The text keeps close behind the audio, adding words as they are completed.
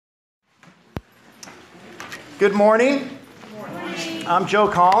Good morning. I'm Joe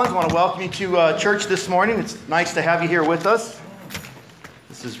Collins. I want to welcome you to church this morning. It's nice to have you here with us.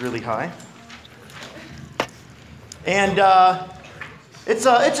 This is really high. And it's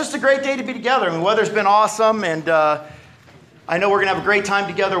just a great day to be together. I mean, the weather's been awesome, and I know we're going to have a great time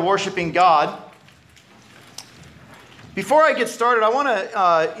together worshiping God. Before I get started, I want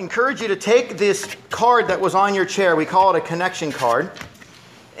to encourage you to take this card that was on your chair. We call it a connection card.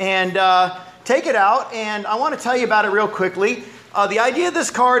 And take it out, and I want to tell you about it real quickly. The idea of this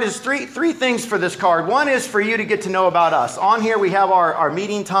card is three things for this card. One is for you to get to know about us. On here we have our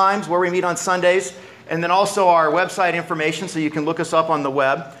meeting times where we meet on Sundays, and then also our website information so you can look us up on the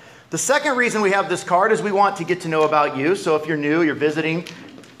web. The second reason we have this card is we want to get to know about you. So if you're new, you're visiting,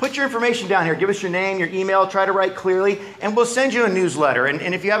 put your information down here. Give us your name, your email, try to write clearly, and we'll send you a newsletter.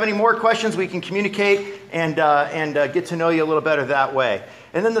 And if you have any more questions, we can communicate and get to know you a little better that way.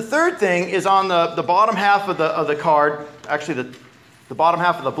 And then the third thing is on the bottom half of the card, actually the bottom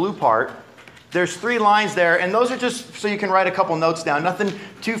half of the blue part, there's 3 lines there, and those are just so you can write a couple notes down. Nothing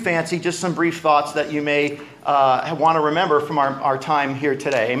too fancy, just some brief thoughts that you may want to remember from our time here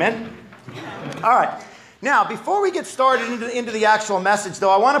today. Amen? All right. Now, before we get started into the actual message,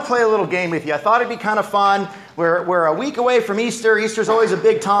 though, I want to play a little game with you. I thought it'd be kind of fun. We're a week away from Easter. Easter's always a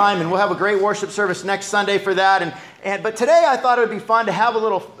big time, and we'll have a great worship service next Sunday for that. But today I thought it would be fun to have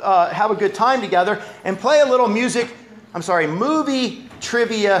a good time together and play a little movie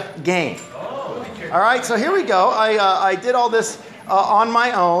trivia game. All right, so here we go. I did all this on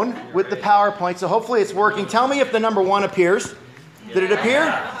my own with the PowerPoint, so hopefully it's working. Tell me if the number 1 appears. Did it appear?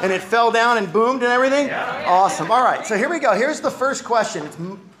 And it fell down and boomed and everything? Yeah. Awesome. All right, so here we go. Here's the first question. It's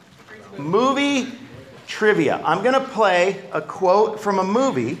movie trivia. I'm going to play a quote from a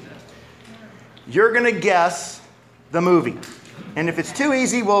movie. You're going to guess the movie. And if it's too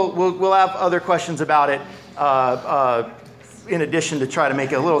easy, we'll have other questions about it in addition to try to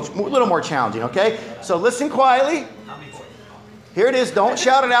make it a little more challenging, okay? So listen quietly. Here it is. Don't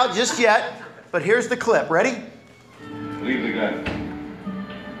shout it out just yet. But here's the clip. Ready? Leave the gun.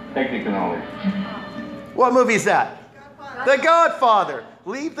 Take the cannoli. What movie is that? The Godfather.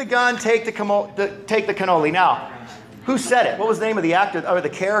 Leave the gun, take the cannoli. Now, who said it? What was the name of the actor or the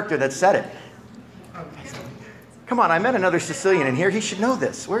character that said it? Come on, I met another Sicilian in here. He should know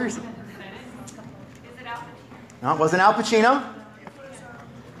this. Where is he? Is it Al Pacino? No, it wasn't Al Pacino.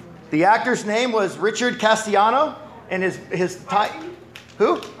 The actor's name was Richard Castellano, and his title.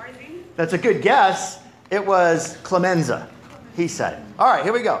 Who? That's a good guess. It was Clemenza. He said it. All right,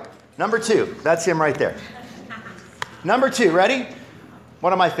 here we go. Number 2. That's him right there. Number 2. Ready?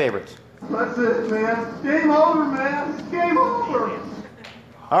 One of my favorites. That's it, man. Game over, man. It's game over.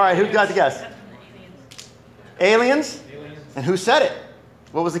 All right, who got the guess? Aliens? And who said it?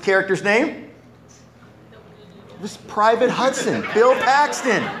 What was the character's name? It was Private Hudson. Bill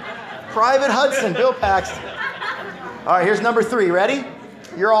Paxton. Private Hudson. Bill Paxton. All right, here's number 3. Ready?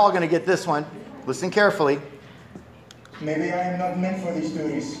 You're all going to get this one. Listen carefully. Maybe I am not meant for these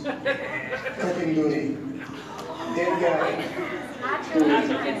duties. Cooking duty. Dead guy.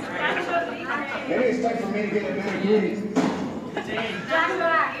 Maybe it's time for me to get a better duty.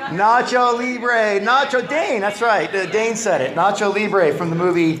 Nacho Libre. Dane, that's right. Dane said it. Nacho Libre from the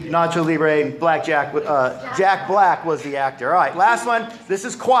movie Nacho Libre. Jack Black was the actor. All right, last one. This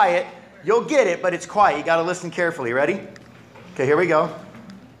is quiet. You'll get it, but it's quiet. You got to listen carefully. Ready? Okay, here we go.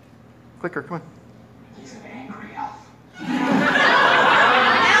 Clicker, come on. He's an angry elf.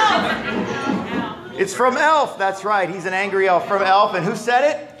 It's from Elf. That's right. He's an angry elf from Elf. And who said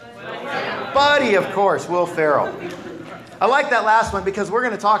it? Buddy, of course. Will Ferrell. I like that last one because we're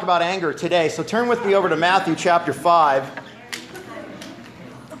going to talk about anger today. So turn with me over to Matthew chapter 5.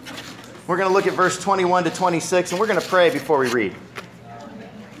 We're going to look at verse 21 to 26, and we're going to pray before we read.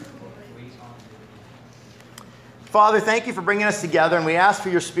 Father, thank you for bringing us together, and we ask for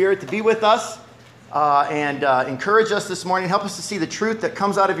your Spirit to be with us and encourage us this morning. Help us to see the truth that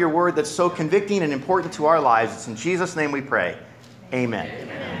comes out of your word that's so convicting and important to our lives. It's in Jesus' name we pray. Amen.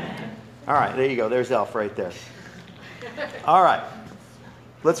 Amen. All right, there you go. There's Elf right there. All right,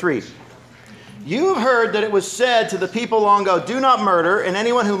 let's read. You have heard that it was said to the people long ago, do not murder, and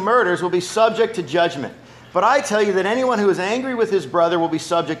anyone who murders will be subject to judgment. But I tell you that anyone who is angry with his brother will be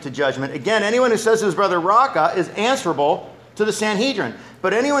subject to judgment. Again, anyone who says to his brother, Raka, is answerable to the Sanhedrin.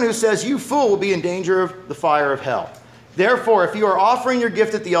 But anyone who says, you fool, will be in danger of the fire of hell. Therefore, if you are offering your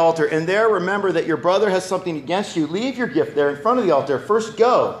gift at the altar, and there remember that your brother has something against you, leave your gift there in front of the altar. First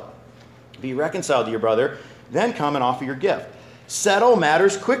go, be reconciled to your brother, then come and offer your gift. Settle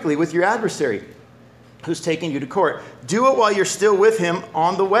matters quickly with your adversary who's taking you to court. Do it while you're still with him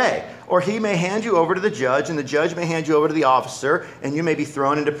on the way, or he may hand you over to the judge, and the judge may hand you over to the officer, and you may be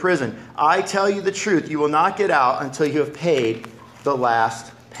thrown into prison. I tell you the truth, you will not get out until you have paid the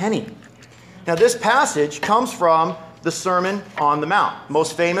last penny. Now, this passage comes from the Sermon on the Mount,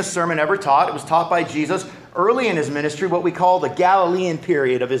 most famous sermon ever taught. It was taught by Jesus early in his ministry, what we call the Galilean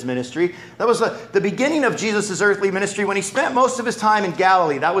period of his ministry. That was the beginning of Jesus' earthly ministry when he spent most of his time in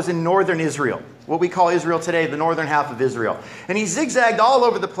Galilee. That was in northern Israel, what we call Israel today, the northern half of Israel. And he zigzagged all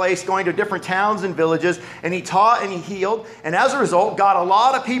over the place, going to different towns and villages, and he taught and he healed. And as a result, got a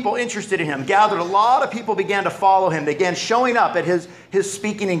lot of people interested in him, gathered a lot of people, began to follow him. They began showing up at his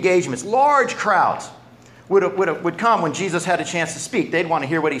speaking engagements. Large crowds would come when Jesus had a chance to speak. They'd want to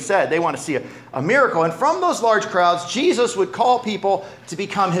hear what he said. They want to see a miracle. And from those large crowds, Jesus would call people to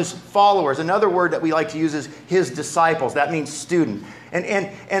become his followers. Another word that we like to use is his disciples. That means student.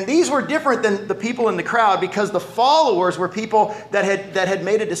 And these were different than the people in the crowd because the followers were people that had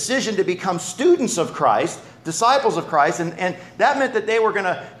made a decision to become students of Christ, disciples of Christ, and that meant that they were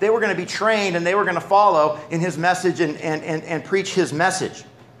going to be trained and they were going to follow in his message and preach his message.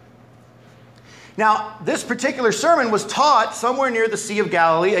 Now, this particular sermon was taught somewhere near the Sea of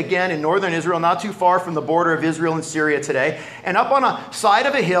Galilee, again in northern Israel, not too far from the border of Israel and Syria today. And up on a side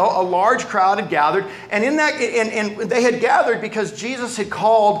of a hill, a large crowd had gathered. And and they had gathered because Jesus had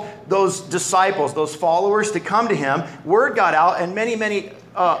called those disciples, those followers, to come to him. Word got out, and many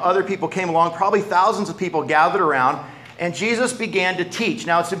other people came along. Probably thousands of people gathered around. And Jesus began to teach.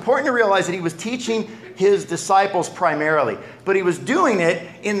 Now, it's important to realize that he was teaching his disciples primarily, but he was doing it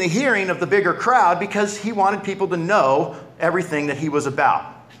in the hearing of the bigger crowd because he wanted people to know everything that he was about.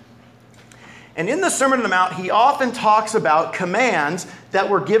 And in the Sermon on the Mount, he often talks about commands that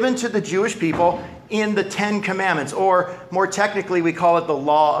were given to the Jewish people in the Ten Commandments, or more technically, we call it the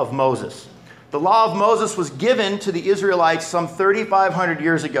Law of Moses. The Law of Moses was given to the Israelites some 3,500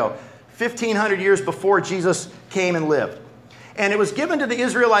 years ago, 1,500 years before Jesus came and lived. And it was given to the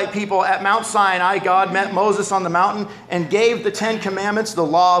Israelite people at Mount Sinai. God met Moses on the mountain and gave the 10 Commandments, the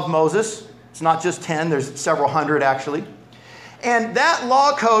Law of Moses. It's not just 10, there's several hundred actually. And that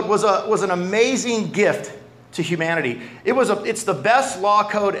law code was an amazing gift to humanity. It's the best law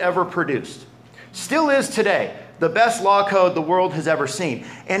code ever produced. Still is today the best law code the world has ever seen.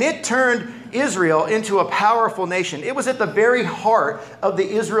 And it turned Israel into a powerful nation. It was at the very heart of the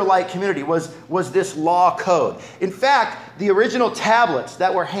Israelite community was this law code. In fact, the original tablets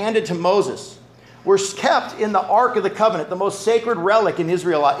that were handed to Moses were kept in the Ark of the Covenant, the most sacred relic in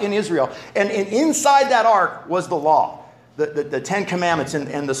Israel. And inside that Ark was the law, the Ten Commandments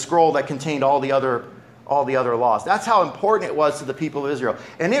and the scroll that contained all the other laws. That's how important it was to the people of Israel.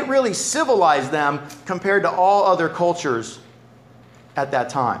 And it really civilized them compared to all other cultures at that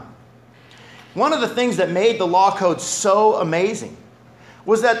time. One of the things that made the law code so amazing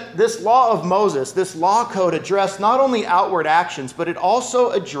was that this law of Moses, this law code addressed not only outward actions, but it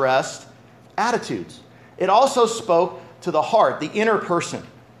also addressed attitudes. It also spoke to the heart, the inner person.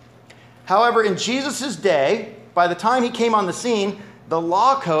 However, in Jesus' day, by the time he came on the scene, the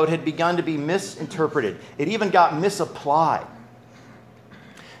law code had begun to be misinterpreted. It even got misapplied.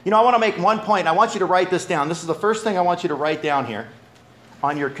 You know, I want to make one point. I want you to write this down. This is the first thing I want you to write down here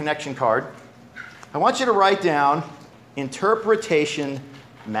on your connection card. I want you to write down, interpretation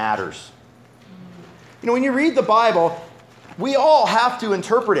matters. You know, when you read the Bible, we all have to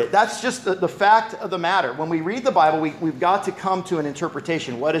interpret it. That's just the fact of the matter. When we read the Bible, we've got to come to an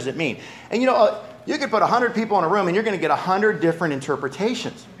interpretation. What does it mean? And you know, you could put 100 people in a room and you're going to get 100 different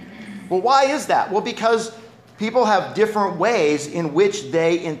interpretations. Well, why is that? Well, because people have different ways in which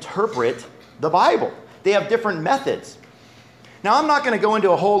they interpret the Bible. They have different methods. Now, I'm not going to go into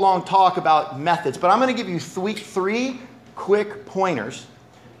a whole long talk about methods, but I'm going to give you three quick pointers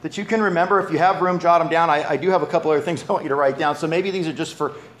that you can remember. If you have room, jot them down. I do have a couple other things I want you to write down, so maybe these are just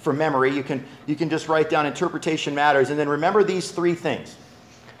for memory. You can just write down interpretation matters, and then remember these three things.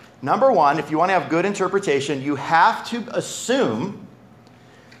 Number one, if you want to have good interpretation, you have to assume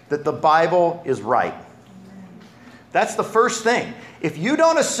that the Bible is right. That's the first thing. If you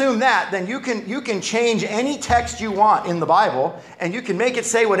don't assume that, then you can change any text you want in the Bible, and you can make it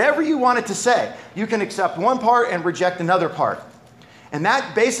say whatever you want it to say. You can accept one part and reject another part. And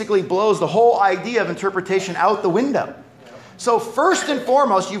that basically blows the whole idea of interpretation out the window. So first and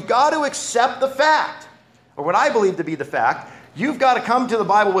foremost, you've got to accept the fact, or what I believe to be the fact. You've got to come to the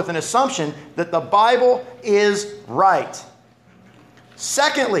Bible with an assumption that the Bible is right.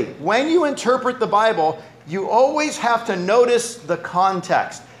 Secondly, when you interpret the Bible, you always have to notice the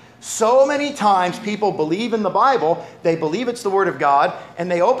context. So many times people believe in the Bible, they believe it's the Word of God,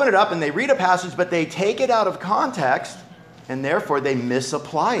 and they open it up and they read a passage, but they take it out of context, and therefore they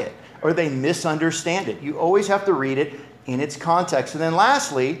misapply it. or they misunderstand it. You always have to read it in its context. And then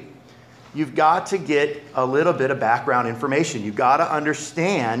lastly, you've got to get a little bit of background information. You've got to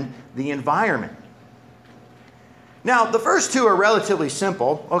understand the environment. Now, the first two are relatively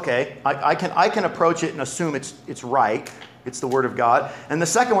simple. Okay, I can approach it and assume it's right. It's the Word of God. And the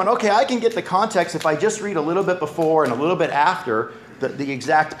second one, okay, I can get the context if I just read a little bit before and a little bit after the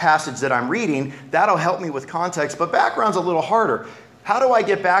exact passage that I'm reading. That'll help me with context. But background's a little harder. How do I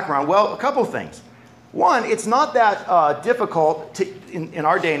get background? Well, a couple things. One, it's not that difficult in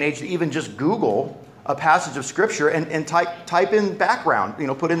our day and age to even just Google a passage of Scripture and type in background.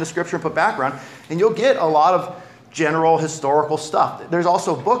 Put in the Scripture and put background, and you'll get a lot of general historical stuff. There's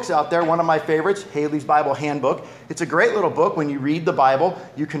also books out there. One of my favorites, Haley's Bible Handbook. It's a great little book. When you read the Bible,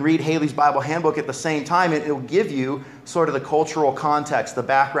 you can read Haley's Bible Handbook at the same time, and it'll give you sort of the cultural context, the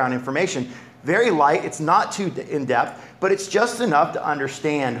background information. Very light. It's not too in-depth, but it's just enough to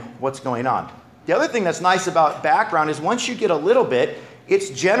understand what's going on. The other thing that's nice about background is once you get a little bit,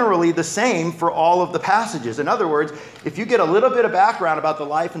 it's generally the same for all of the passages. In other words, if you get a little bit of background about the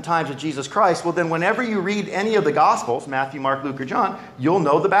life and times of Jesus Christ, well then whenever you read any of the Gospels, Matthew, Mark, Luke, or John, you'll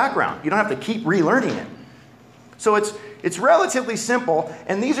know the background. You don't have to keep relearning it. So it's relatively simple,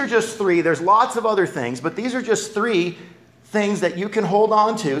 and these are just three. There's lots of other things, but these are just three things that you can hold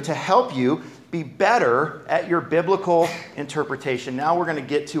on to help you be better at your biblical interpretation. Now we're going to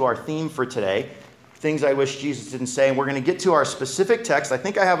get to our theme for today. Things I wish Jesus didn't say. And we're going to get to our specific text. I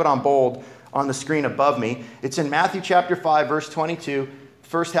think I have it on bold on the screen above me. It's in Matthew chapter 5, verse 22.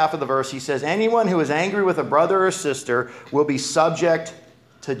 First half of the verse, he says, anyone who is angry with a brother or sister will be subject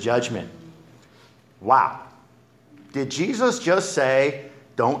to judgment. Wow. Did Jesus just say,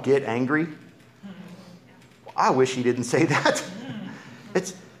 don't get angry? I wish he didn't say that.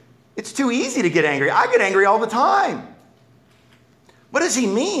 It's too easy to get angry. I get angry all the time. What does he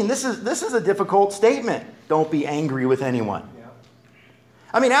mean? This is a difficult statement. Don't be angry with anyone.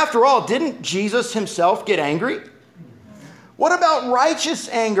 I mean, after all, didn't Jesus himself get angry? What about righteous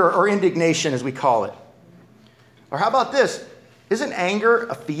anger or indignation, as we call it? Or how about this? Isn't anger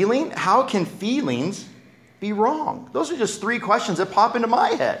a feeling? How can feelings be wrong? Those are just three questions that pop into my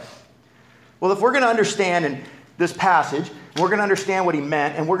head. Well, if we're going to understand in this passage, we're going to understand what he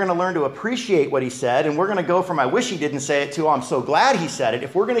meant, and we're going to learn to appreciate what he said, and we're going to go from I wish he didn't say it to I'm so glad he said it.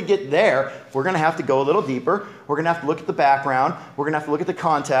 If we're going to get there, we're going to have to go a little deeper. We're going to have to look at the background. We're going to have to look at the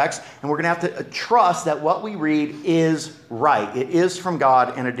context, and we're going to have to trust that what we read is right. It is from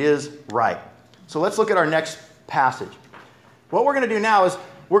God, and it is right. So let's look at our next passage. What we're going to do now is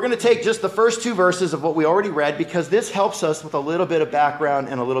we're going to take just the first two verses of what we already read because this helps us with a little bit of background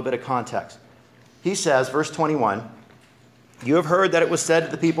and a little bit of context. He says, verse 21, you have heard that it was said to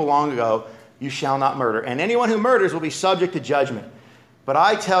the people long ago, you shall not murder. And anyone who murders will be subject to judgment. But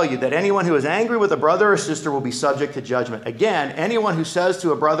I tell you that anyone who is angry with a brother or sister will be subject to judgment. Again, anyone who says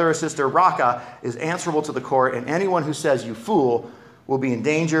to a brother or sister, Raka, is answerable to the court. And anyone who says, you fool, will be in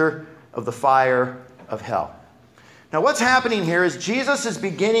danger of the fire of hell. Now what's happening here is Jesus is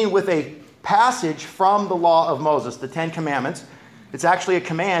beginning with a passage from the law of Moses, the Ten Commandments. It's actually a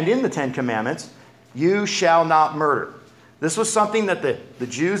command in the Ten Commandments. You shall not murder. This was something that the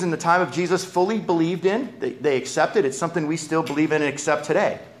Jews in the time of Jesus fully believed in. They accepted. It's something we still believe in and accept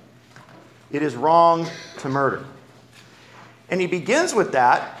today. It is wrong to murder. And he begins with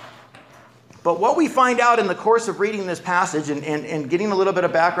that. But what we find out in the course of reading this passage and getting a little bit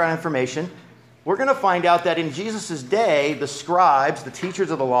of background information, we're going to find out that in Jesus' day, the scribes, the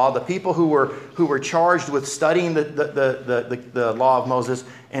teachers of the law, the people who were charged with studying the law of Moses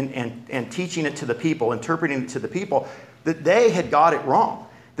and teaching it to the people, interpreting it to the people, that they had got it wrong,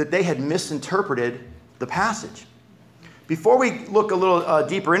 that they had misinterpreted the passage. Before we look a little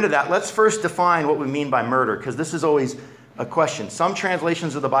deeper into that, let's first define what we mean by murder, because this is always a question. Some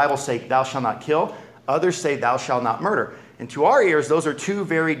translations of the Bible say, thou shalt not kill. Others say, thou shalt not murder. And to our ears, those are two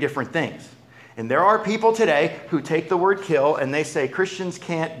very different things. And there are people today who take the word kill and they say Christians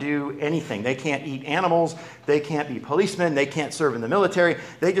can't do anything. They can't eat animals. They can't be policemen. They can't serve in the military.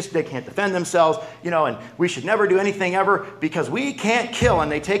 They can't defend themselves, and we should never do anything ever because we can't kill.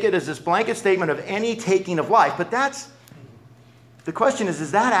 And they take it as this blanket statement of any taking of life. But the question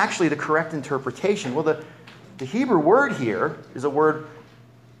is that actually the correct interpretation? Well, the Hebrew word here is a word,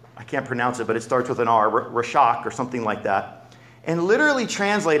 I can't pronounce it, but it starts with an R, rashak or something like that. And literally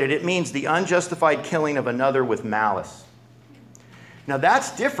translated, it means the unjustified killing of another with malice. Now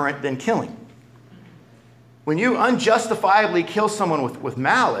that's different than killing. When you unjustifiably kill someone with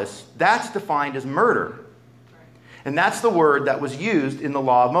malice, that's defined as murder. And that's the word that was used in the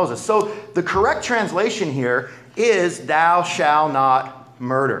law of Moses. So the correct translation here is thou shalt not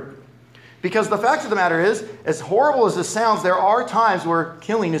murder. Because the fact of the matter is, as horrible as this sounds, there are times where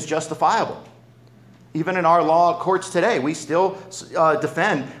killing is justifiable. Even in our law courts today, we still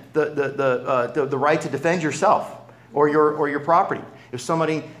defend the right to defend yourself or your property. If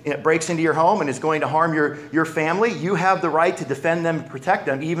somebody breaks into your home and is going to harm your family, you have the right to defend them and protect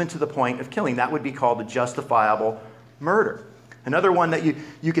them, even to the point of killing. That would be called a justifiable murder. Another one that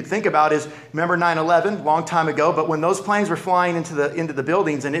you could think about is, remember 9/11, long time ago, but when those planes were flying into the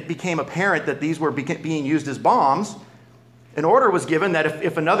buildings and it became apparent that these were being used as bombs, an order was given that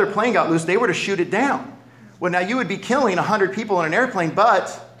if another plane got loose, they were to shoot it down. Well, now you would be killing 100 people in an airplane,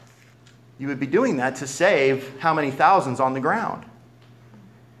 but you would be doing that to save how many thousands on the ground?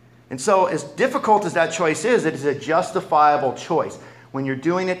 And so as difficult as that choice is, it is a justifiable choice when you're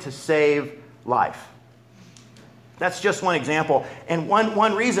doing it to save life. That's just one example. And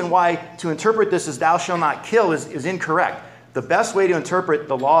one reason why to interpret this as thou shalt not kill is incorrect. The best way to interpret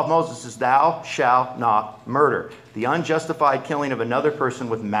the law of Moses is thou shalt not murder. The unjustified killing of another person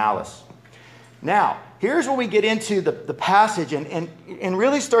with malice. Now, here's where we get into the passage and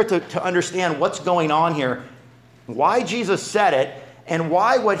really start to understand what's going on here, why Jesus said it, and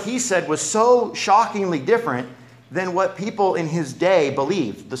why what he said was so shockingly different than what people in his day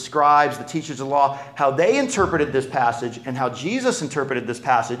believed. The scribes, the teachers of the law, how they interpreted this passage and how Jesus interpreted this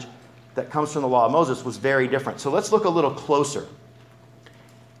passage that comes from the law of Moses was very different. So let's look a little closer.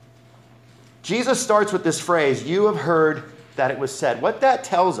 Jesus starts with this phrase, you have heard that it was said. What that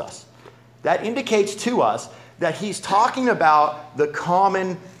tells us, that indicates to us that he's talking about the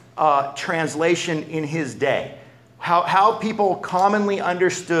common translation in his day. How people commonly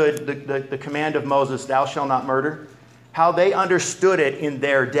understood the command of Moses, thou shalt not murder, how they understood it in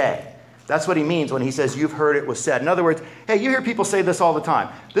their day. That's what he means when he says, you've heard it was said. In other words, hey, you hear people say this all the time.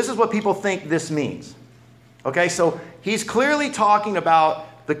 This is what people think this means. Okay, so he's clearly talking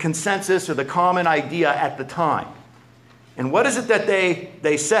about the consensus or the common idea at the time. And what is it that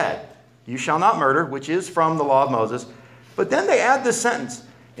they said? You shall not murder, which is from the law of Moses. But then they add this sentence,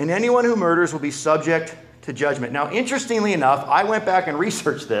 and anyone who murders will be subject to judgment. Now, interestingly enough, I went back and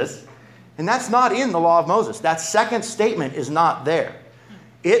researched this, and that's not in the law of Moses. That second statement is not there.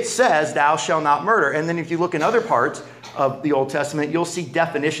 It says, thou shalt not murder. And then if you look in other parts of the Old Testament, you'll see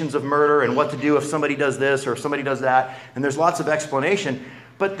definitions of murder and what to do if somebody does this or if somebody does that. And there's lots of explanation.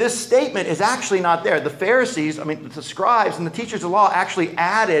 But this statement is actually not there. The Pharisees, the scribes and the teachers of law actually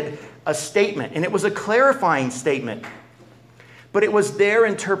added a statement. And it was a clarifying statement. But it was their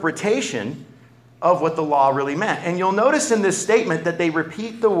interpretation of what the law really meant. And you'll notice in this statement that they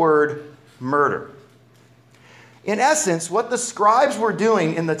repeat the word murder. In essence, what the scribes were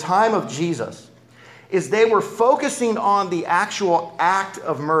doing in the time of Jesus is they were focusing on the actual act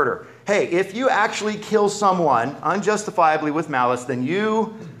of murder. Hey, if you actually kill someone unjustifiably with malice, then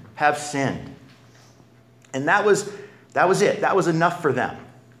you have sinned. And that was it. That was enough for them.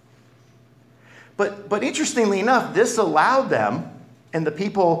 But interestingly enough, this allowed them and the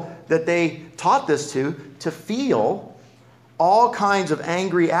people that they taught this to feel all kinds of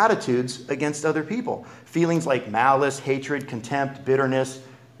angry attitudes against other people. Feelings like malice, hatred, contempt, bitterness,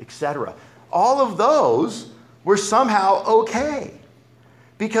 etc. All of those were somehow okay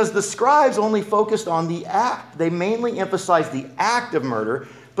because the scribes only focused on the act. They mainly emphasized the act of murder,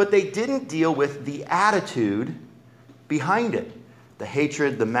 but they didn't deal with the attitude behind it. The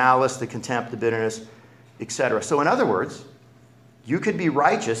hatred, the malice, the contempt, the bitterness, etc. So in other words, you could be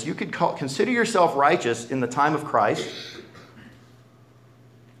righteous, you could consider yourself righteous in the time of Christ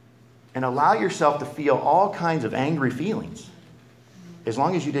and allow yourself to feel all kinds of angry feelings as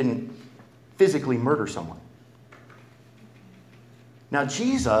long as you didn't physically murder someone. Now,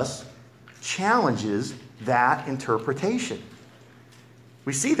 Jesus challenges that interpretation.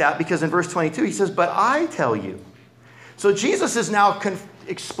 We see that because in verse 22 he says, but I tell you. So Jesus has now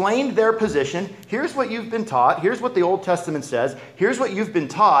explained their position. Here's what you've been taught. Here's what the Old Testament says. Here's what you've been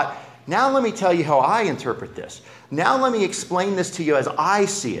taught. Now let me tell you how I interpret this. Now let me explain this to you as I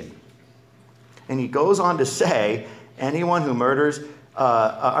see it. And he goes on to say, anyone who murders,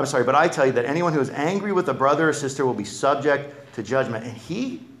 but I tell you that anyone who is angry with a brother or sister will be subject to judgment. And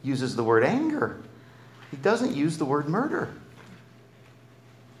he uses the word anger. He doesn't use the word murder.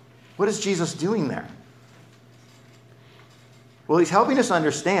 What is Jesus doing there? Well, he's helping us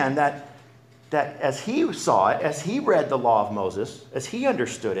understand that as he saw it, as he read the law of Moses, as he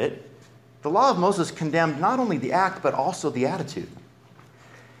understood it, the law of Moses condemned not only the act, but also the attitude.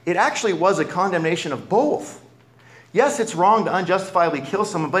 It actually was a condemnation of both. Yes, it's wrong to unjustifiably kill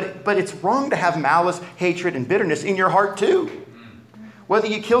someone, but it's wrong to have malice, hatred, and bitterness in your heart too, whether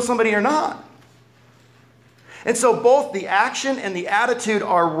you kill somebody or not. And so both the action and the attitude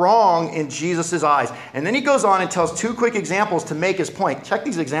are wrong in Jesus' eyes. And then he goes on and tells two quick examples to make his point. Check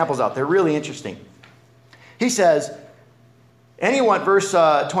these examples out. They're really interesting. He says, anyone, verse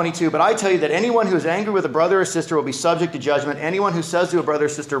 22, but I tell you that anyone who is angry with a brother or sister will be subject to judgment. Anyone who says to a brother or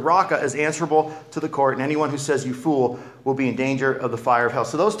sister, Raka, is answerable to the court. And anyone who says, you fool, will be in danger of the fire of hell.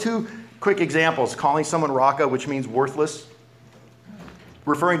 So those two quick examples, calling someone Raka, which means worthless,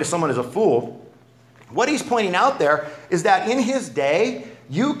 referring to someone as a fool. What he's pointing out there is that in his day,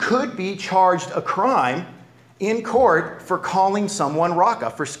 you could be charged a crime in court for calling someone Raka,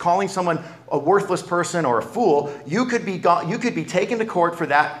 for calling someone a worthless person or a fool. You could be taken to court for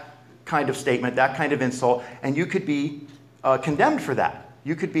that kind of statement, that kind of insult, and you could be condemned for that.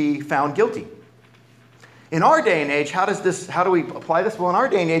 You could be found guilty. In our day and age, how do we apply this? Well, in our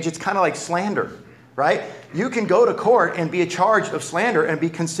day and age, it's kind of like slander, right? You can go to court and be charged of slander and be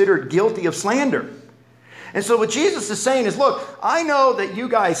considered guilty of slander. And so what Jesus is saying is, look, I know that you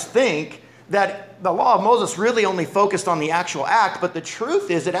guys think that the law of Moses really only focused on the actual act, but the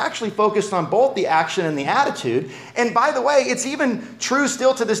truth is it actually focused on both the action and the attitude. And by the way, it's even true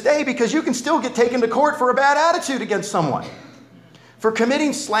still to this day because you can still get taken to court for a bad attitude against someone. For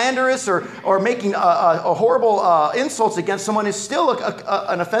committing slanderous or making a horrible insults against someone is still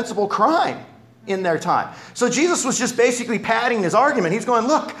an offensible crime in their time. So Jesus was just basically padding his argument. He's going,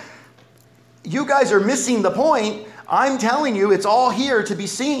 look, you guys are missing the point. I'm telling you, it's all here to be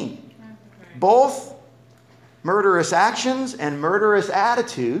seen. Both murderous actions and murderous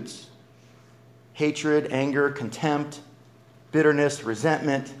attitudes, hatred, anger, contempt, bitterness,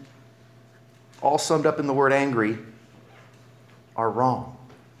 resentment, all summed up in the word angry, are wrong.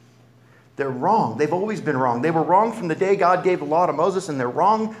 They're wrong. They've always been wrong. They were wrong from the day God gave the law to Moses, and they're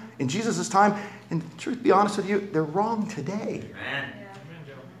wrong in Jesus' time. And truth be honest with you, they're wrong today. Amen.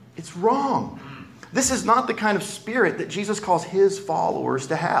 It's wrong. This is not the kind of spirit that Jesus calls his followers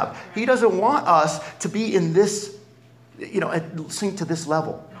to have. He doesn't want us to be in this, sink to this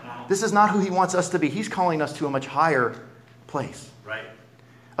level. This is not who he wants us to be. He's calling us to a much higher place. Right.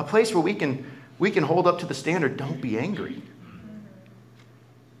 A place where we can hold up to the standard, don't be angry.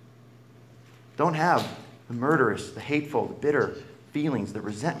 Don't have the murderous, the hateful, the bitter feelings, the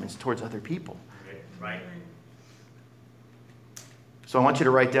resentments towards other people. Right. So I want you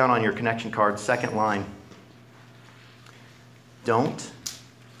to write down on your connection card, second line, don't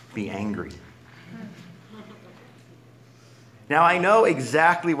be angry. Now I know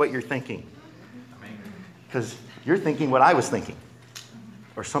exactly what you're thinking, because you're thinking what I was thinking,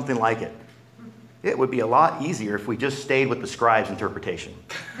 or something like it. It would be a lot easier if we just stayed with the scribe's interpretation.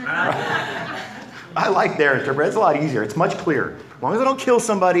 I like their interpretation. It's a lot easier. It's much clearer. As long as I don't kill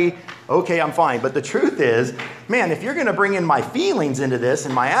somebody, okay, I'm fine. But the truth is, man, if you're going to bring in my feelings into this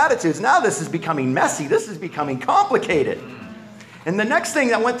and my attitudes, now this is becoming messy. This is becoming complicated. And the next thing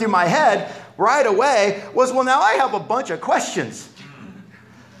that went through my head right away was, well, now I have a bunch of questions.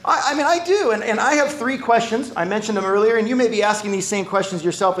 I do. And I have 3 questions. I mentioned them earlier, and you may be asking these same questions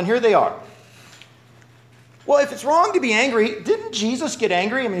yourself, and here they are. Well, if it's wrong to be angry, didn't Jesus get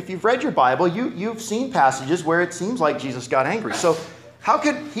angry? I mean, if you've read your Bible, you've seen passages where it seems like Jesus got angry. So how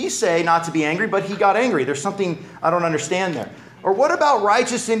could he say not to be angry, but he got angry? There's something I don't understand there. Or what about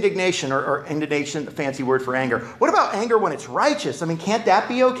righteous indignation, or indignation, a fancy word for anger? What about anger when it's righteous? I mean, can't that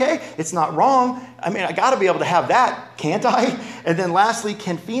be okay? It's not wrong. I mean, I got to be able to have that, can't I? And then lastly,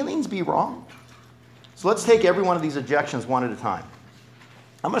 can feelings be wrong? So let's take every one of these objections one at a time.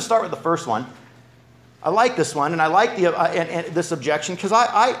 I'm going to start with the first one. I like this one, and I like this objection because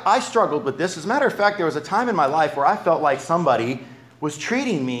I struggled with this. As a matter of fact, there was a time in my life where I felt like somebody was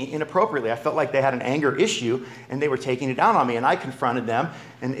treating me inappropriately. I felt like they had an anger issue, and they were taking it down on me, and I confronted them,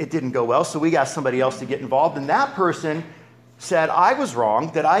 and it didn't go well, so we got somebody else to get involved, and that person said I was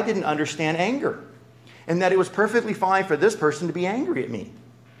wrong, that I didn't understand anger, and that it was perfectly fine for this person to be angry at me.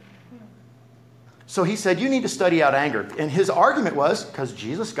 So he said, you need to study out anger. And his argument was, because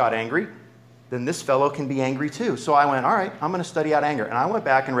Jesus got angry, then this fellow can be angry too. So I went, all right, I'm going to study out anger. And I went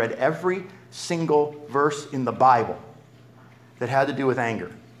back and read every single verse in the Bible that had to do with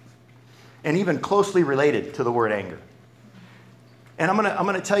anger, and even closely related to the word anger. And I'm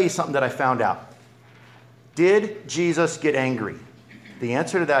going to tell you something that I found out. Did Jesus get angry? The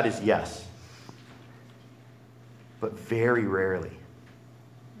answer to that is yes, but very rarely.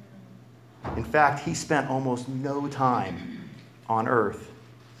 In fact, he spent almost no time on earth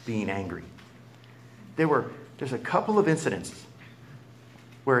being angry. There's a couple of incidents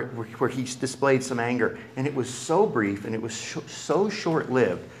where he displayed some anger, and it was so brief and it was so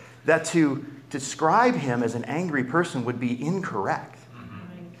short-lived that to describe him as an angry person would be incorrect.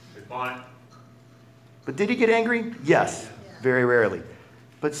 Good point. But did he get angry? Yes, very rarely.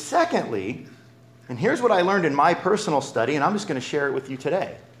 But secondly, and here's what I learned in my personal study, and I'm just going to share it with you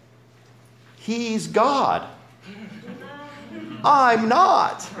today. He's God. I'm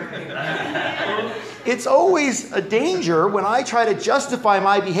not. It's always a danger when I try to justify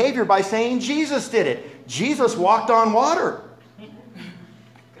my behavior by saying Jesus did it. Jesus walked on water.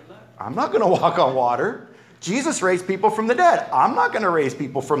 I'm not going to walk on water. Jesus raised people from the dead. I'm not going to raise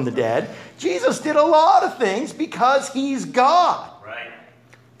people from the dead. Jesus did a lot of things because he's God. Right.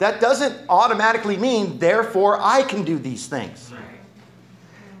 That doesn't automatically mean, therefore, I can do these things.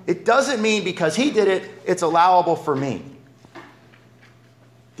 It doesn't mean because he did it, it's allowable for me.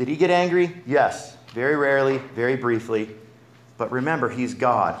 Did he get angry? Yes. Very rarely, very briefly. But remember, he's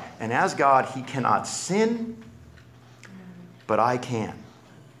God. And as God, he cannot sin, but I can.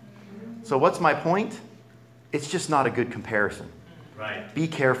 So what's my point? It's just not a good comparison. Right. Be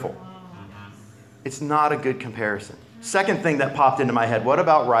careful. It's not a good comparison. Second thing that popped into my head, what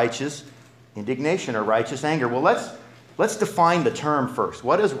about righteous indignation or righteous anger? Well, let's define the term first.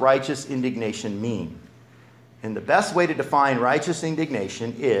 What does righteous indignation mean? And the best way to define righteous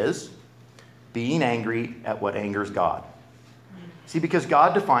indignation is being angry at what angers God. See, because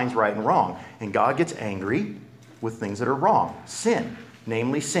God defines right and wrong, and God gets angry with things that are wrong. Sin,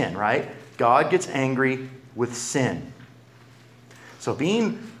 namely sin, right? God gets angry with sin. So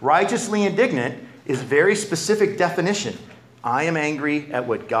being righteously indignant is a very specific definition. I am angry at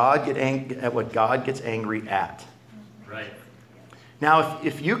what God gets angry at. Right. Now,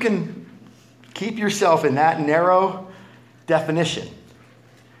 if you can keep yourself in that narrow definition,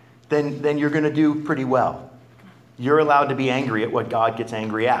 then you're going to do pretty well. You're allowed to be angry at what God gets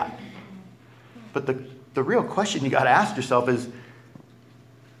angry at. But the real question you got to ask yourself is,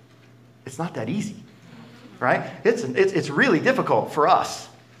 it's not that easy, right? It's really difficult for us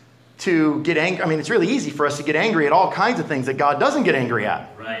to get angry. I mean, it's really easy for us to get angry at all kinds of things that God doesn't get angry at.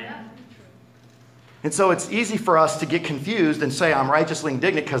 Right. And so it's easy for us to get confused and say I'm righteously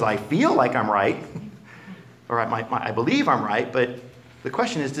indignant because I feel like I'm right, or I believe I'm right, but the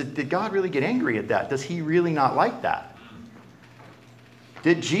question is, did God really get angry at that? Does he really not like that?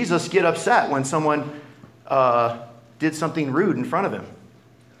 Did Jesus get upset when someone did something rude in front of him?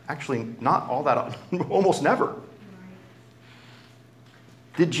 Actually, not all that, almost never.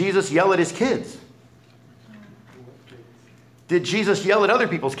 Did Jesus yell at his kids? Did Jesus yell at other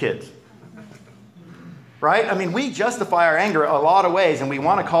people's kids? Right? I mean, we justify our anger a lot of ways, and we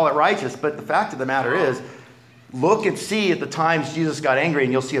want to call it righteous, but the fact of the matter is, look and see at the times Jesus got angry,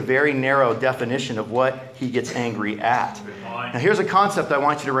 and you'll see a very narrow definition of what he gets angry at. Now, here's a concept I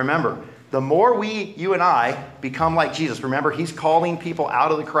want you to remember. The more you and I become like Jesus, remember, he's calling people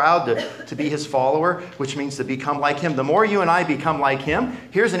out of the crowd to be his follower, which means to become like him. The more you and I become like him,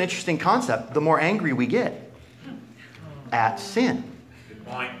 here's an interesting concept. The more angry we get at sin. Good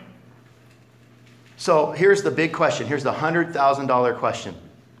point. So here's the big question. Here's the $100,000 question.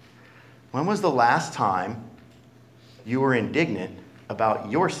 When was the last time you were indignant about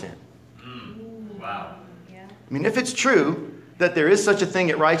your sin? Wow. I mean, if it's true that there is such a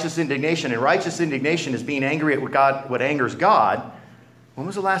thing as righteous indignation, and righteous indignation is being angry at what angers God, when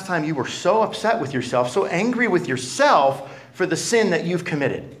was the last time you were so upset with yourself, so angry with yourself for the sin that you've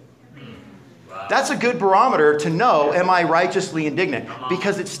committed? Wow. That's a good barometer to know, am I righteously indignant?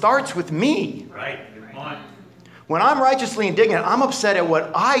 Because it starts with me. Right. Good point. When I'm righteously indignant, I'm upset at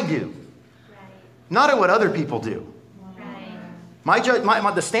what I do, not at what other people do.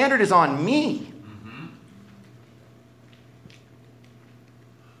 The standard is on me.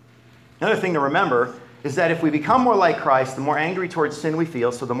 Another thing to remember is that if we become more like Christ, the more angry towards sin we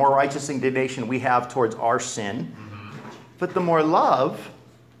feel, so the more righteous indignation we have towards our sin, but the more love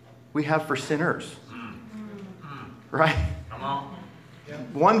we have for sinners. Right? Come on.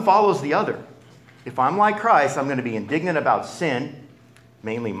 One follows the other. If I'm like Christ, I'm going to be indignant about sin,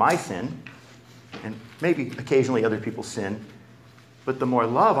 mainly my sin, and maybe occasionally other people's sin, but the more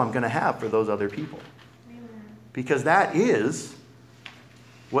love I'm going to have for those other people. Because that is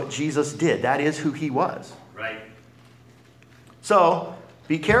what Jesus did. That is who he was. Right. So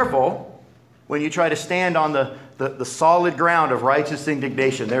be careful when you try to stand on the solid ground of righteous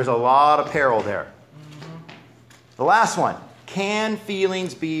indignation. There's a lot of peril there. The last one. Can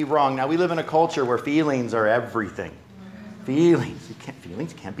feelings be wrong? Now, we live in a culture where feelings are everything. Feelings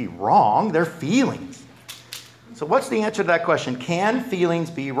can't be wrong. They're feelings. So what's the answer to that question? Can feelings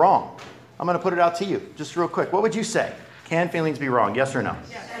be wrong? I'm going to put it out to you just real quick. What would you say? Can feelings be wrong? Yes or no?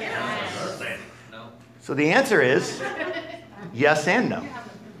 Yes. No. So the answer is yes and no.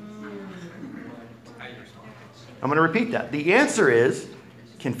 I'm going to repeat that. The answer is,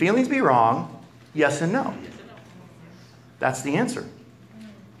 can feelings be wrong? Yes and no. That's the answer.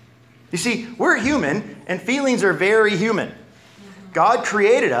 You see, we're human, and feelings are very human. God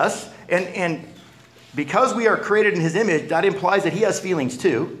created us, and because we are created in his image, that implies that he has feelings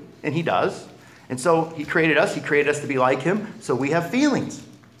too, and he does. And so he created us to be like him, so we have feelings.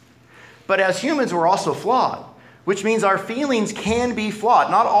 But as humans, we're also flawed, which means our feelings can be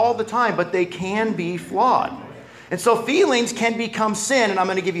flawed. Not all the time, but they can be flawed. And so feelings can become sin, and I'm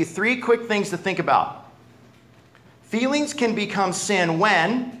going to give you 3 quick things to think about. Feelings can become sin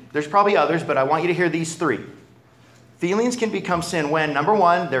when, there's probably others, but I want you to hear these 3. Feelings can become sin when, number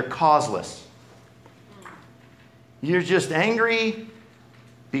 1, they're causeless. You're just angry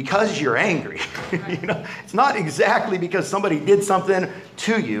because you're angry. It's not exactly because somebody did something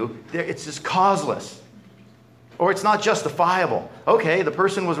to you. It's just causeless. Or it's not justifiable. Okay, the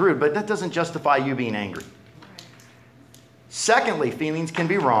person was rude, but that doesn't justify you being angry. Secondly, feelings can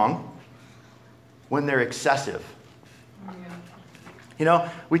be wrong when they're excessive.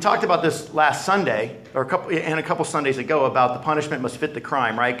 We talked about this last Sunday, or a couple Sundays ago, about the punishment must fit the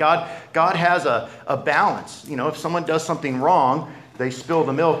crime, right? God has a balance. If someone does something wrong, they spill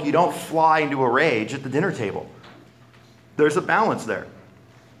the milk, you don't fly into a rage at the dinner table. There's a balance there.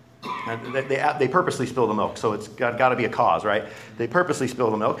 And they purposely spill the milk, so it's got to be a cause, right? They purposely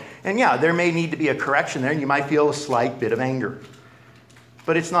spill the milk. And yeah, there may need to be a correction there, and you might feel a slight bit of anger.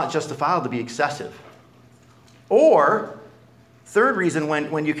 But it's not justifiable to be excessive. Or, third reason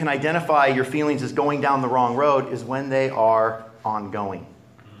when you can identify your feelings as going down the wrong road is when they are ongoing.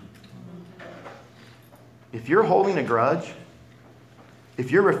 If you're holding a grudge, if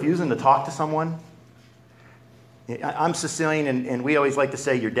you're refusing to talk to someone, I'm Sicilian, and we always like to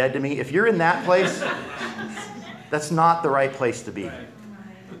say, you're dead to me. If you're in that place, that's not the right place to be.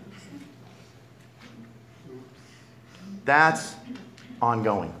 That's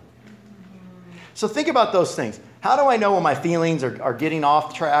ongoing. So think about those things. How do I know when my feelings are getting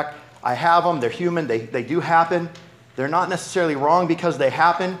off track? I have them. They're human. They do happen. They're not necessarily wrong because they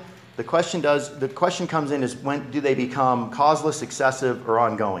happen. The question comes in is, when do they become causeless, excessive, or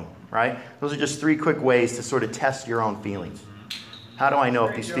ongoing? Right? Those are just 3 quick ways to sort of test your own feelings. How do I know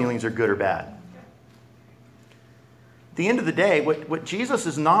if these feelings are good or bad? At the end of the day, what Jesus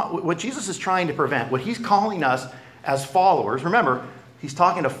is trying to prevent, what he's calling us as followers, remember, he's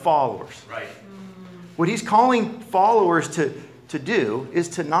talking to followers. Right. What he's calling followers to do is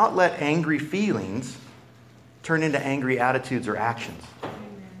to not let angry feelings turn into angry attitudes or actions.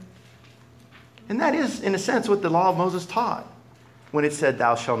 And that is, in a sense, what the law of Moses taught when it said,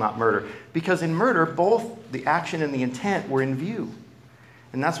 thou shalt not murder. Because in murder, both the action and the intent were in view.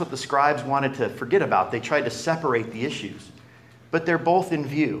 And that's what the scribes wanted to forget about. They tried to separate the issues. But they're both in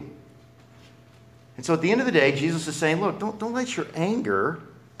view. And so at the end of the day, Jesus is saying, look, don't let your anger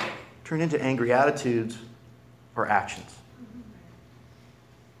turn into angry attitudes or actions.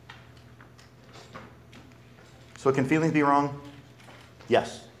 So can feelings be wrong?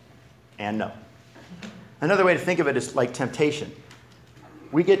 Yes and no. Another way to think of it is like temptation.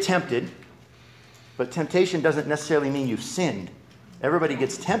 We get tempted, but temptation doesn't necessarily mean you've sinned. Everybody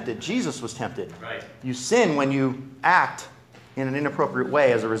gets tempted. Jesus was tempted. Right. You sin when you act in an inappropriate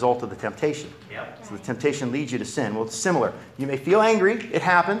way as a result of the temptation. Yep. So the temptation leads you to sin. Well, it's similar. You may feel angry. It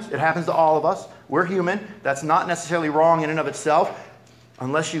happens. It happens to all of us. We're human. That's not necessarily wrong in and of itself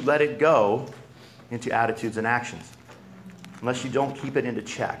unless you let it go into attitudes and actions. Unless you don't keep it into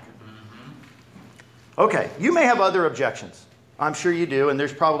check. Okay, you may have other objections. I'm sure you do, and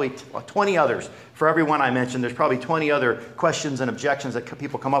there's probably 20 others. For every one I mentioned, there's probably 20 other questions and objections that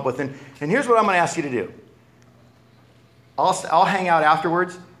people come up with. And here's what I'm going to ask you to do. I'll hang out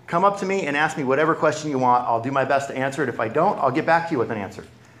afterwards. Come up to me and ask me whatever question you want. I'll do my best to answer it. If I don't, I'll get back to you with an answer.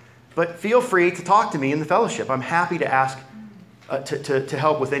 But feel free to talk to me in the fellowship. I'm happy to ask, to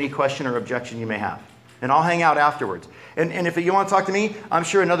help with any question or objection you may have. And I'll hang out afterwards. And if you want to talk to me, I'm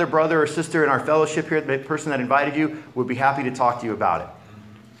sure another brother or sister in our fellowship here, the person that invited you, would be happy to talk to you about it.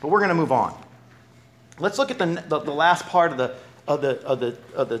 But we're going to move on. Let's look at the last part of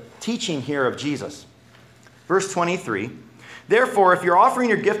the teaching here of Jesus. Verse 23. Therefore, if you're offering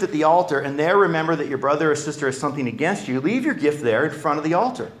your gift at the altar and there remember that your brother or sister has something against you, leave your gift there in front of the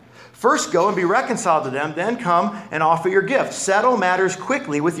altar. First go and be reconciled to them, then come and offer your gift. Settle matters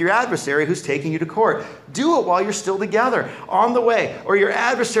quickly with your adversary who's taking you to court. Do it while you're still together, on the way, or your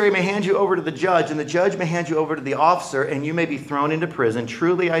adversary may hand you over to the judge, and the judge may hand you over to the officer, and you may be thrown into prison.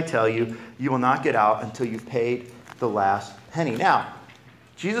 Truly, I tell you, you will not get out until you've paid the last penny. Now,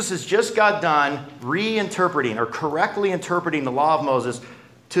 Jesus has just got done reinterpreting or correctly interpreting the law of Moses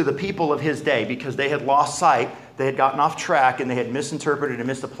to the people of his day because they had lost sight They had gotten off track and they had misinterpreted and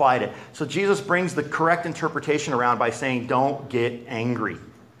misapplied it. So Jesus brings the correct interpretation around by saying, don't get angry.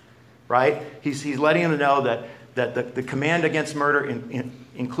 Right? He's letting them know that the command against murder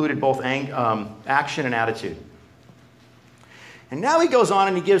included both action and attitude. And now he goes on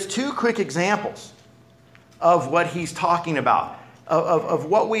and he gives two quick examples of what he's talking about, of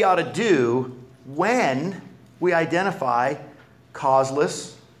what we ought to do when we identify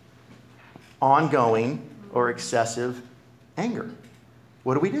causeless, ongoing, or excessive anger.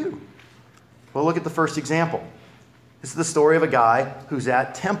 What do we do? Well, look at the first example. This is the story of a guy who's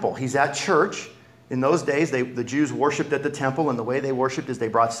at temple. He's at church. In those days, the Jews worshipped at the temple, and the way they worshipped is they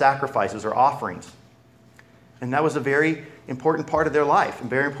brought sacrifices or offerings. And that was a very important part of their life, a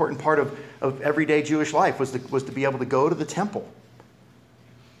very important part of everyday Jewish life was to be able to go to the temple.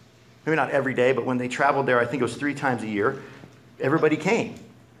 Maybe not every day, but when they traveled there, I think it was 3 times a year, everybody came.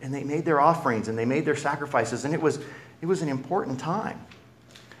 And they made their offerings, and they made their sacrifices, and it was an important time.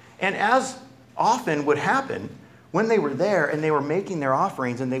 And as often would happen, when they were there and they were making their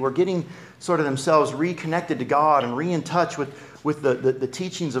offerings and they were getting sort of themselves reconnected to God and re in touch with the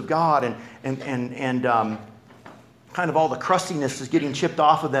teachings of God and kind of all the crustiness is getting chipped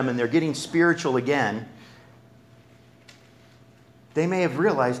off of them and they're getting spiritual again, they may have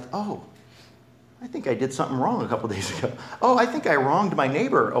realized, oh, I think I did something wrong a couple days ago. Oh, I think I wronged my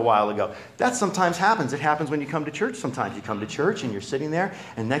neighbor a while ago. That sometimes happens. It happens when you come to church sometimes. You come to church and you're sitting there,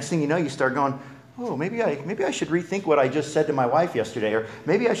 and next thing you know, you start going, oh, maybe I should rethink what I just said to my wife yesterday, or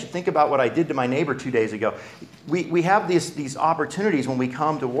maybe I should think about what I did to my neighbor 2 days ago. We have these opportunities when we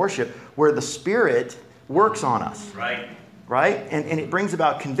come to worship where the Spirit works on us. Right? And it brings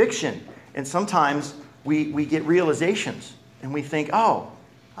about conviction. And sometimes we get realizations, and we think, oh,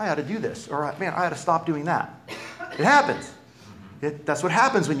 I ought to do this, or man, I ought to stop doing that. It happens. That's what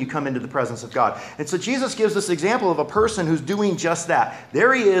happens when you come into the presence of God. And so Jesus gives this example of a person who's doing just that.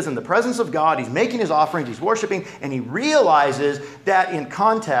 There he is in the presence of God. He's making his offerings. He's worshiping. And he realizes that in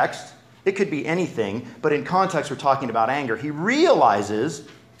context, it could be anything, but in context, we're talking about anger. He realizes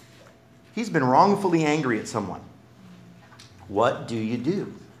he's been wrongfully angry at someone. What do you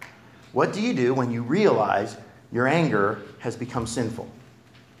do? What do you do when you realize your anger has become sinful?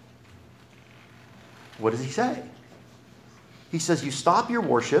 What does he say? He says you stop your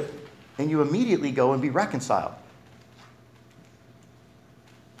worship and you immediately go and be reconciled.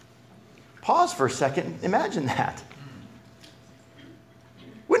 Pause for a second. Imagine that.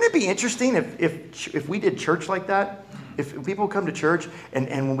 Wouldn't it be interesting if we did church like that? If people come to church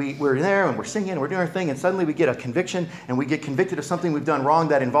and when we're there and we're singing and we're doing our thing and suddenly we get a conviction and we get convicted of something we've done wrong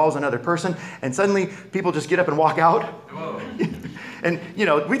that involves another person and suddenly people just get up and walk out. And,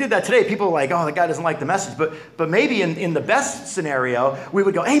 we did that today. People are like, oh, the guy doesn't like the message. But maybe in the best scenario, we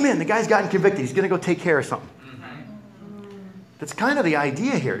would go, amen, the guy's gotten convicted. He's going to go take care of something. That's kind of the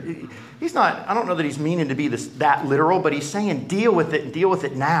idea here. He's not, I don't know that he's meaning to be that literal, but he's saying deal with it and deal with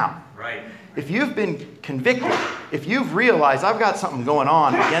it now. Right. If you've been convicted, if you've realized I've got something going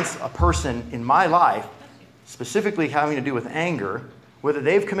on against a person in my life, specifically having to do with anger, whether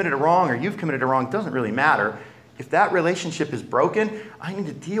they've committed a wrong or you've committed a wrong, it doesn't really matter. If that relationship is broken, I need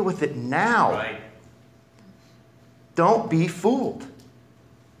to deal with it now. Right. Don't be fooled.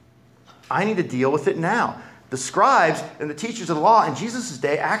 I need to deal with it now. The scribes and the teachers of the law in Jesus'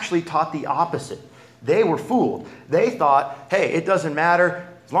 day actually taught the opposite. They were fooled. They thought, hey, it doesn't matter.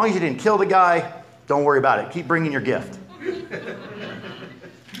 As long as you didn't kill the guy, don't worry about it. Keep bringing your gift.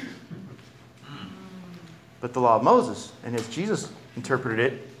 But the law of Moses, and as Jesus interpreted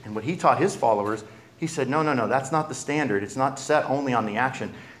it, and what he taught his followers, he said, no, that's not the standard. It's not set only on the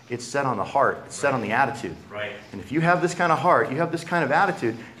action. It's set on the heart. It's set on the attitude. Right. And if you have this kind of heart, you have this kind of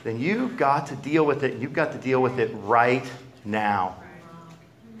attitude, then you've got to deal with it. You've got to deal with it right now.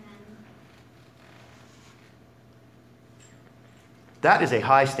 That is a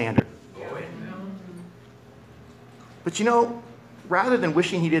high standard. But rather than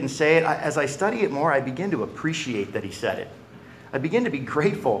wishing he didn't say it, as I study it more, I begin to appreciate that he said it. I begin to be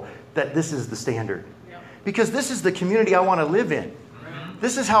grateful that this is the standard. Because this is the community I want to live in.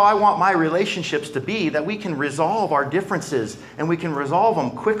 This is how I want my relationships to be, that we can resolve our differences and we can resolve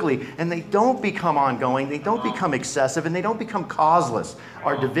them quickly and they don't become ongoing, they don't become excessive, and they don't become causeless,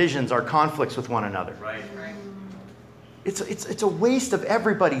 our divisions, our conflicts with one another. Right. It's a waste of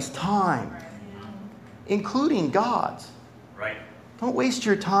everybody's time, including God's. Right. Don't waste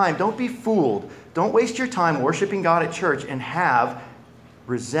your time. Don't be fooled. Don't waste your time worshiping God at church and have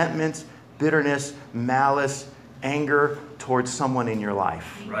resentment, bitterness, malice, anger towards someone in your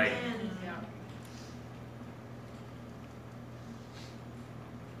life. Right.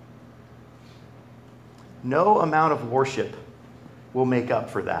 No amount of worship will make up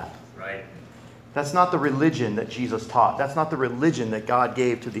for that. Right. That's not the religion that Jesus taught. That's not the religion that God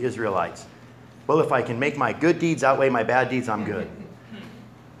gave to the Israelites. Well, if I can make my good deeds outweigh my bad deeds, I'm good.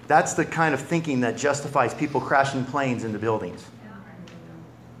 That's the kind of thinking that justifies people crashing planes into buildings.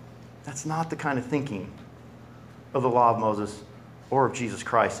 That's not the kind of thinking of the law of Moses or of Jesus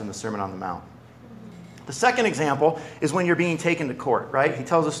Christ in the Sermon on the Mount. The second example is when you're being taken to court, right? He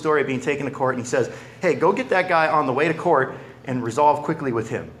tells a story of being taken to court and he says, hey, go get that guy on the way to court and resolve quickly with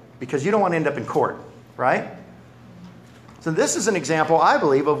him because you don't want to end up in court, right? So this is an example, I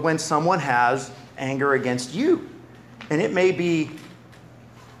believe, of when someone has anger against you. And it may be,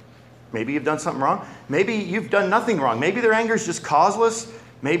 maybe you've done something wrong. Maybe you've done nothing wrong. Maybe their anger is just causeless.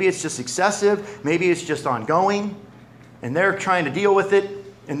 Maybe it's just excessive. Maybe it's just ongoing. And they're trying to deal with it.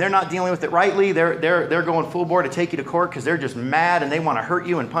 And they're not dealing with it rightly. They're going full bore to take you to court because they're just mad and they want to hurt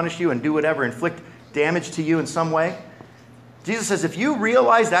you and punish you and do whatever, inflict damage to you in some way. Jesus says, if you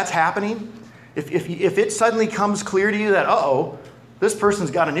realize that's happening, if it suddenly comes clear to you that, uh-oh, this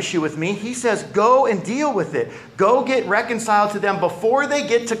person's got an issue with me, he says, go and deal with it. Go get reconciled to them before they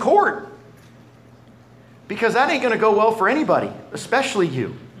get to court. Because that ain't going to go well for anybody, especially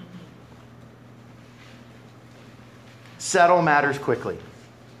you. Settle matters quickly.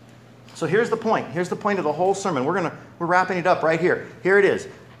 So here's the point. Here's the point of the whole sermon. We're wrapping it up right here. Here it is.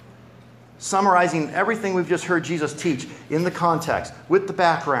 Summarizing everything we've just heard Jesus teach in the context, with the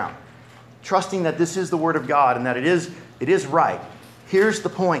background, trusting that this is the Word of God and that it is right. Here's the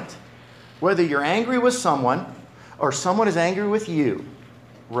point. Whether you're angry with someone or someone is angry with you,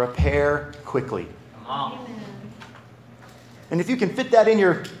 repair quickly. Come on. And if you can fit that in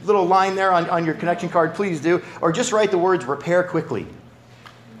your little line there on your connection card, please do. Or just write the words, repair quickly.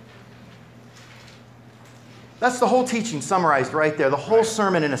 That's the whole teaching summarized right there. The whole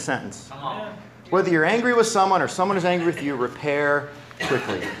sermon in a sentence. Come on. Whether you're angry with someone or someone is angry with you, repair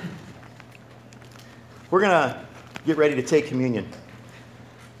quickly. We're going to get ready to take communion.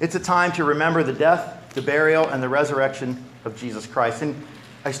 It's a time to remember the death, the burial, and the resurrection of Jesus Christ. And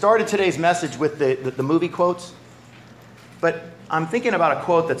I started today's message with the movie quotes. But I'm thinking about a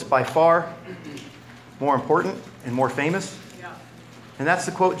quote that's by far more important and more famous. Yeah. And that's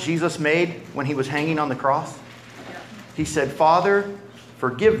the quote Jesus made when he was hanging on the cross. Yeah. He said, Father,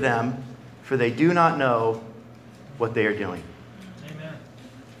 forgive them, for they do not know what they are doing. Amen.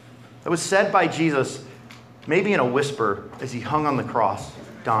 That was said by Jesus, maybe in a whisper, as he hung on the cross,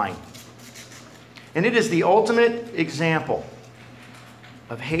 dying. And it is the ultimate example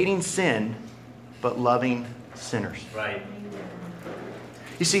of hating sin, but loving sinners. Right.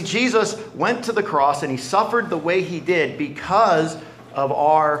 You see, Jesus went to the cross and he suffered the way he did because of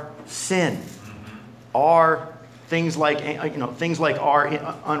our sin, our things like our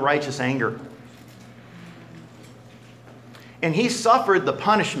unrighteous anger. And he suffered the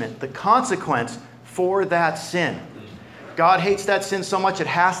punishment, the consequence for that sin. God hates that sin so much it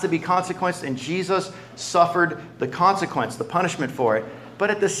has to be consequenced, and Jesus suffered the consequence, the punishment for it. But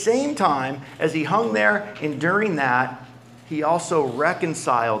at the same time, as he hung there enduring that, he also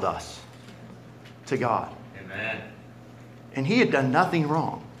reconciled us to God. Amen. And he had done nothing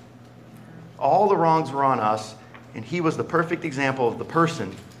wrong. All the wrongs were on us, and he was the perfect example of the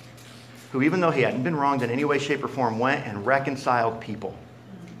person who, even though he hadn't been wronged in any way, shape, or form, went and reconciled people.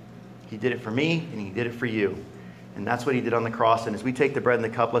 He did it for me, and he did it for you. And that's what he did on the cross. And as we take the bread and the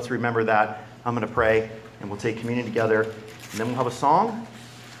cup, let's remember that. I'm going to pray, and we'll take communion together. And then we'll have a song,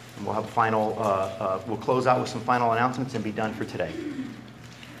 and we'll have a final, we'll close out with some final announcements and be done for today.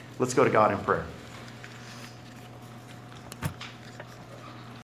 Let's go to God in prayer.